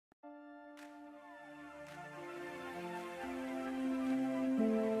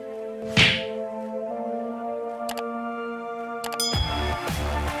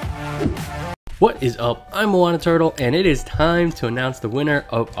What is up? I'm Moana Turtle, and it is time to announce the winner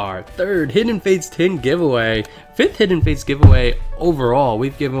of our third Hidden Fates tin giveaway. Fifth Hidden Fates giveaway overall.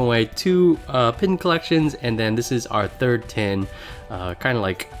 We've given away two pin collections, and then this is our third tin. Kind of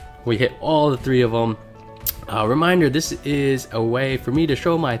like we hit all the three of them. Reminder, this is a way for me to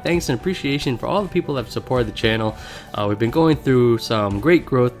show my thanks and appreciation for all the people that have supported the channel. We've been going through some great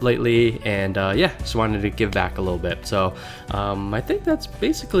growth lately, and yeah, just wanted to give back a little bit. So I think that's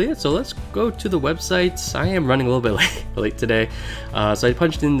basically it. So let's go to the websites. I am running a little bit late today. So I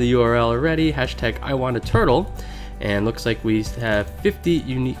punched in the URL already, hashtag #IWantATurtle, and looks like we have 50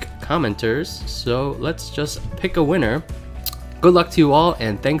 unique commenters. So let's just pick a winner. Good luck to you all,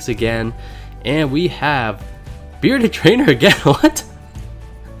 and thanks again. And we have Bearded Trainer again. What?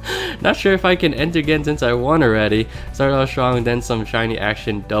 Not sure if I can enter again since I won already. Started off strong, then some shiny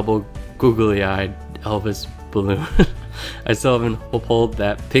action, double googly-eyed Elvis balloon. I still haven't pulled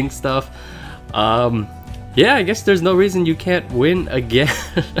that pink stuff. Yeah, I guess there's no reason you can't win again.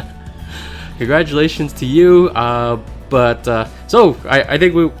 Congratulations to you. So I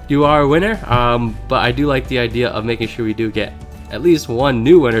think you are a winner. But I do like the idea of making sure we do get at least one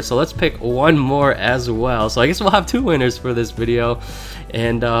new winner, so let's pick one more as well. So I guess we'll have two winners for this video.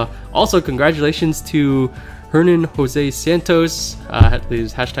 And also congratulations to Hernan Jose Santos,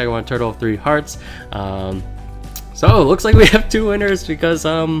 leaves hashtag #IWantATurtle 3 hearts. So it looks like we have two winners because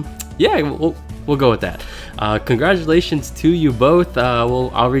yeah, we'll go with that. Congratulations to you both.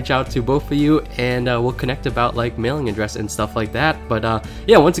 I'll reach out to both of you, and we'll connect about like mailing address and stuff like that. But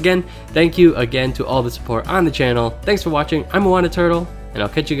yeah, once again, thank you again to all the support on the channel. Thanks for watching. I'm Moana Turtle, and I'll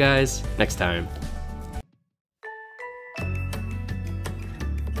catch you guys next time.